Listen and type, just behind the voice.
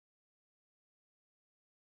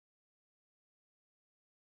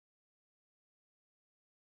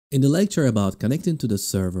In the lecture about connecting to the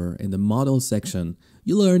server in the Models section,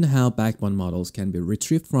 you learn how Backbone models can be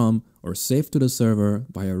retrieved from or saved to the server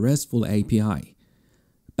by a RESTful API.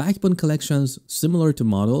 Backbone collections, similar to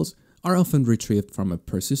models, are often retrieved from a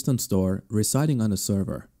persistent store residing on the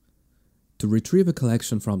server. To retrieve a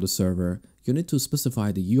collection from the server, you need to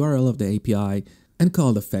specify the URL of the API and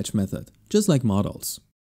call the fetch method, just like models.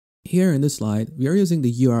 Here in this slide, we are using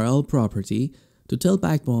the URL property to tell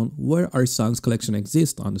Backbone where our songs collection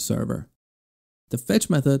exists on the server. The fetch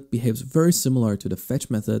method behaves very similar to the fetch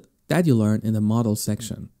method that you learned in the models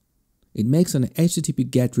section. It makes an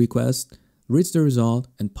HTTP GET request, reads the result,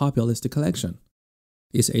 and populates the collection.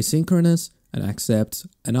 It's asynchronous and accepts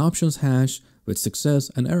an options hash with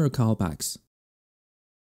success and error callbacks.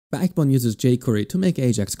 Backbone uses jQuery to make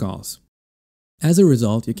AJAX calls. As a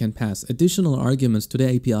result, you can pass additional arguments to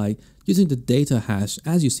the API using the data hash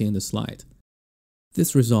as you see in the slide.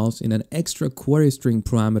 This results in an extra query string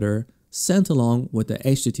parameter sent along with the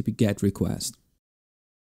HTTP GET request.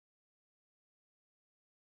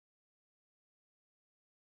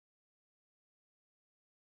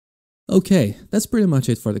 Okay, that's pretty much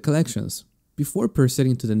it for the collections. Before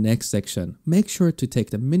proceeding to the next section, make sure to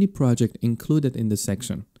take the mini project included in this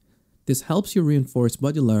section. This helps you reinforce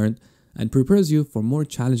what you learned and prepares you for more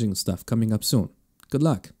challenging stuff coming up soon. Good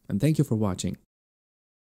luck, and thank you for watching.